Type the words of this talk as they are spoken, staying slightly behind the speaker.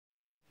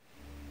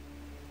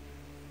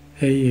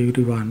Hey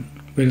everyone,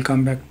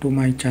 welcome back to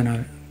my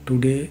channel.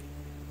 Today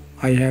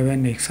I have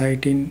an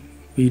exciting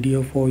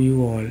video for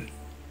you all.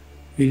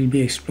 We'll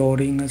be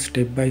exploring a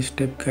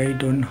step-by-step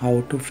guide on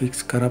how to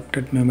fix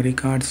corrupted memory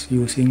cards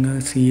using a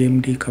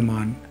CMD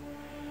command.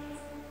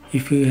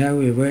 If you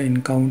have ever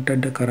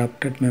encountered a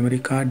corrupted memory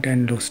card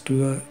and lost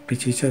your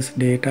precious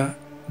data,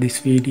 this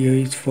video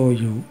is for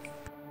you.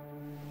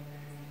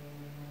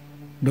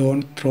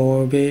 Don't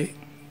throw away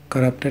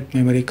corrupted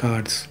memory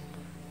cards.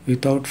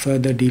 Without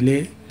further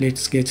delay,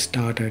 let's get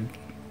started.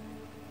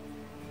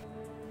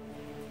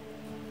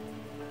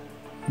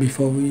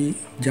 Before we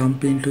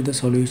jump into the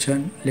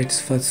solution,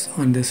 let's first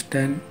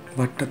understand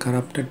what a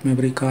corrupted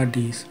memory card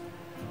is.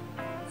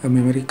 A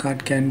memory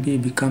card can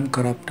become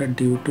corrupted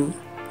due to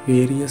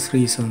various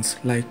reasons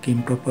like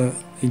improper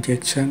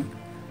ejection,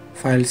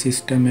 file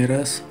system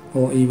errors,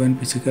 or even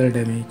physical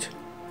damage.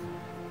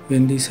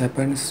 When this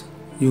happens,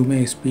 you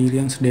may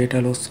experience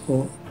data loss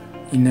or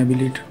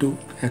inability to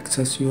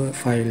access your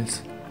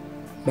files.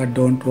 But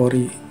don't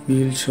worry,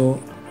 we will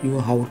show you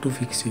how to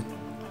fix it.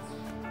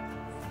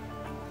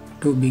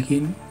 To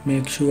begin,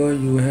 make sure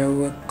you have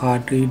a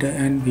card reader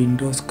and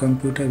Windows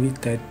computer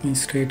with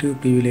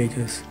administrative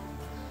privileges.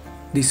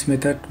 This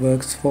method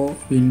works for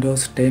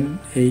Windows 10,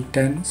 8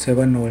 and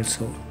 7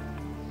 also.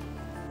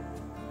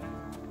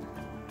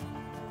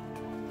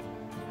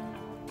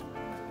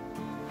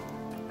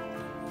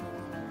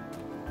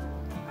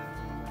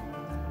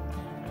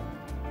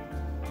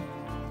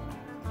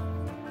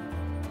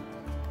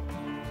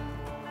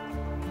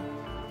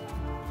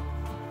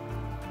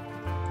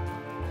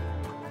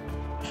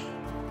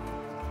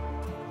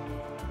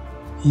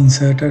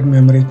 Inserted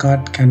memory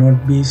card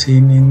cannot be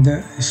seen in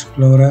the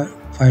Explorer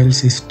file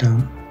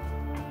system.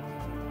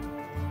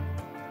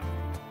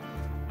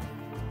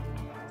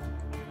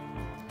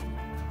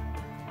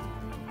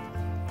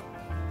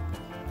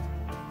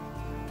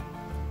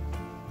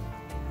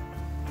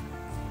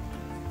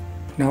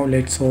 Now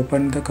let's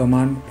open the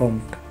command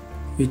prompt,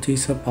 which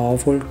is a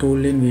powerful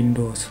tool in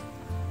Windows.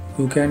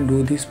 You can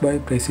do this by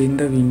pressing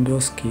the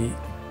Windows key,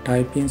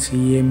 type in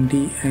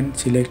CMD and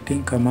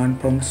selecting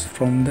command prompts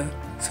from the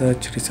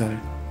search result.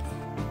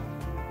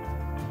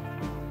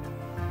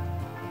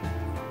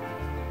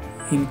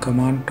 In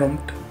command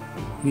prompt,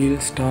 we will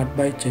start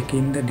by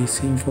checking the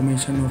disk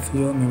information of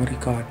your memory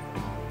card.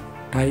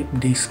 Type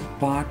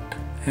DiskPart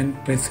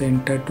and press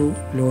enter to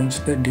launch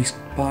the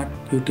DiskPart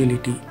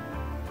utility.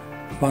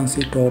 Once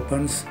it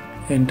opens,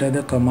 enter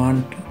the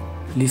command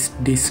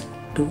list disk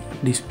to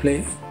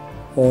display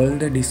all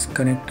the disks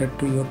connected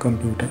to your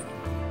computer.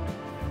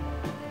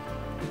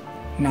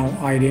 Now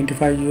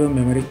identify your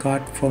memory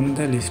card from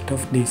the list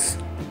of disks.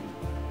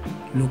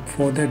 Look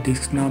for the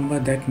disk number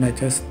that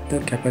matches the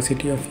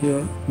capacity of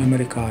your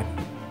memory card.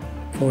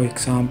 For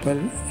example,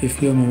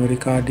 if your memory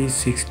card is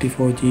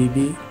 64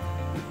 GB,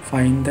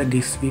 find the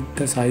disk with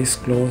the size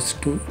close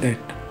to that.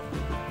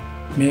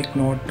 Make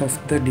note of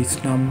the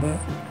disk number,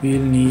 we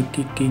will need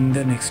it in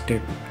the next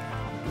step.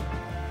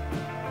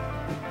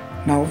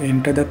 Now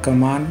enter the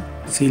command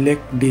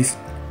select disk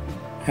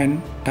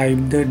and type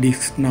the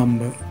disk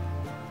number.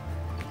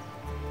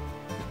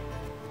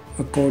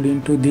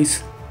 According to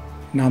this,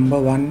 number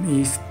 1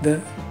 is the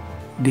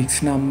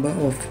disk number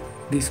of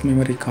this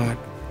memory card.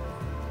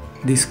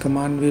 This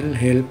command will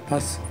help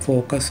us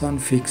focus on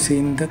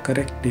fixing the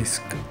correct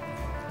disk.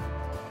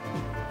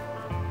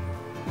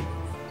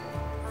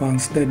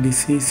 Once the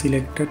disk is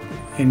selected,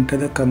 enter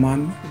the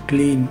command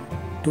clean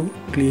to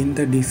clean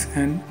the disk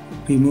and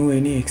remove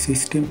any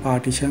existing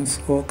partitions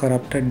or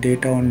corrupted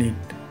data on it.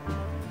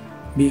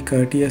 Be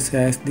courteous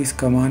as this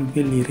command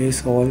will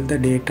erase all the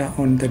data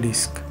on the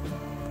disk.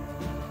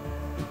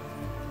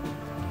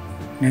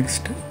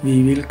 Next,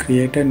 we will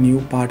create a new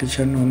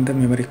partition on the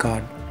memory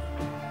card.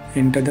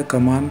 Enter the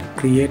command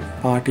create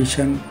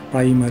partition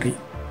primary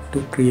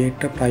to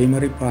create a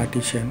primary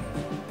partition.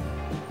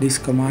 This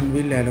command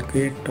will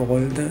allocate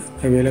all the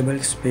available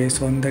space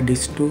on the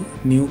disk to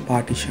new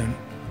partition.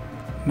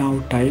 Now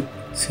type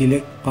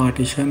select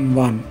partition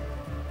 1.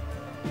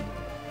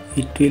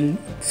 It will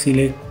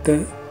select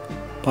the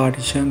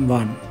partition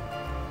 1.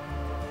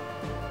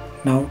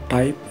 Now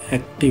type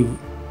active.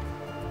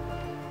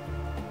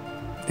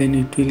 Then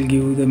it will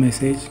give the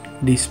message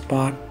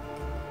DiskPart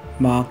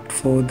marked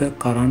for the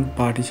current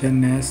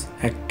partition as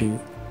active.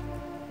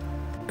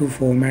 To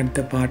format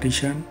the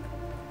partition,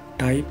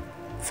 type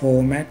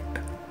format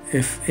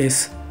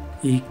fs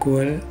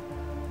equal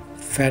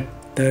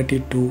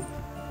FAT32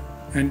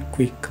 and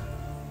quick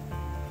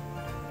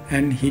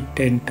and hit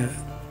enter.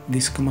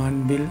 This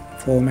command will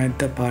format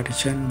the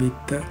partition with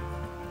the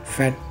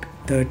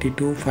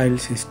FAT32 file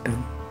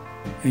system,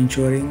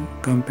 ensuring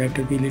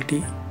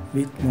compatibility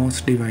with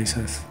most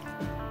devices.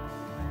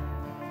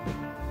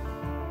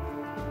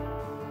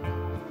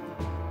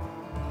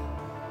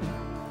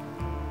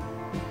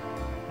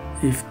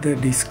 If the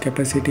disk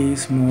capacity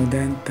is more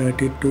than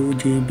 32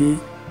 GB,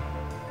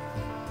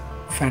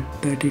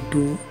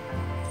 FAT32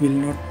 will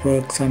not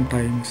work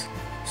sometimes,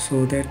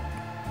 so that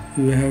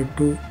you have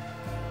to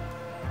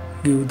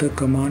give the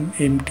command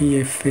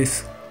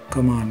mtfs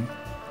command.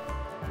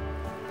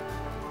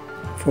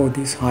 For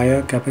this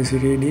higher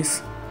capacity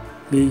disk,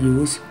 we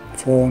use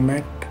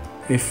format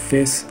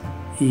fs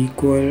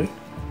equal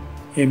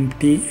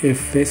empty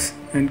fs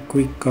and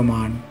quick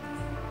command.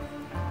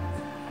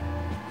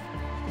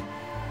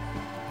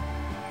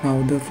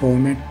 Now the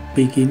format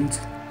begins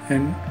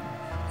and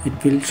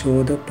it will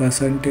show the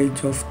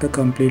percentage of the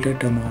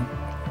completed amount.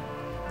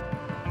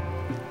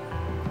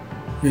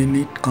 When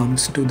it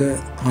comes to the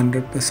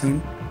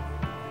 100%,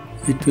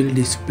 it will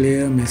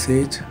display a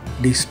message,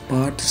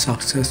 DiskPart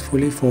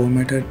successfully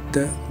formatted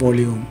the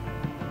volume.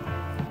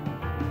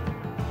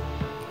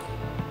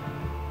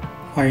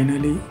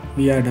 Finally,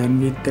 we are done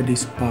with the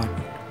DiskPart.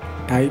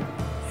 Type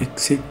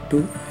exit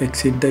to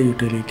exit the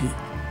utility.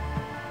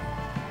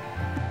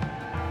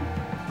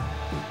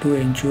 To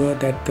ensure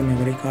that the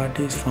memory card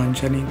is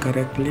functioning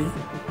correctly,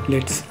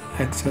 let's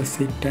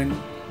access it and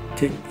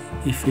check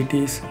if it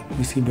is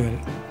visible.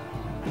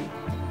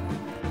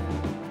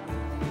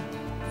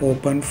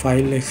 Open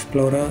File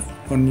Explorer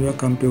on your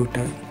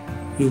computer.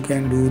 You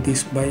can do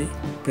this by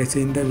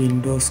pressing the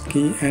Windows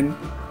key and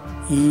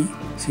E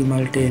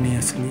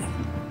simultaneously.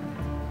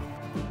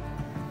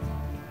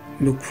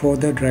 Look for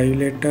the drive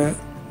letter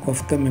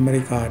of the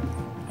memory card.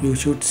 You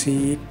should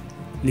see it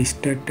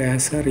listed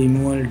as a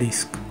removal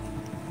disk.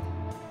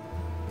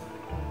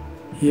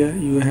 Here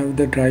you have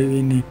the drive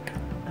in it.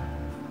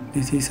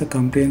 This is a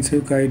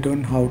comprehensive guide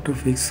on how to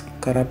fix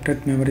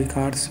corrupted memory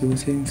cards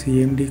using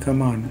cmd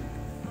command.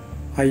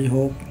 I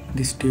hope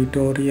this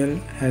tutorial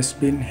has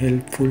been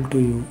helpful to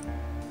you.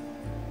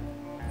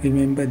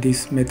 Remember,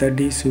 this method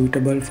is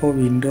suitable for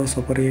Windows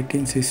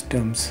operating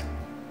systems.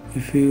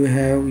 If you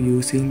have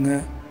using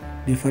a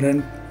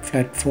different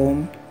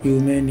platform,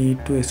 you may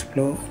need to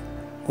explore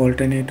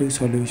alternative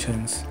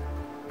solutions.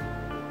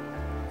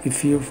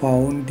 If you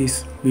found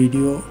this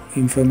video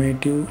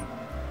informative,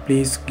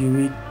 please give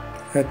it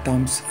a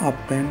thumbs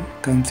up and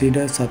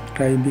consider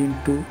subscribing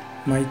to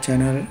my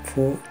channel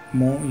for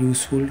more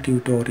useful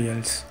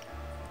tutorials.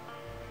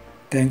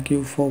 Thank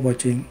you for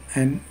watching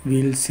and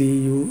we'll see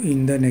you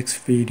in the next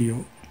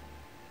video.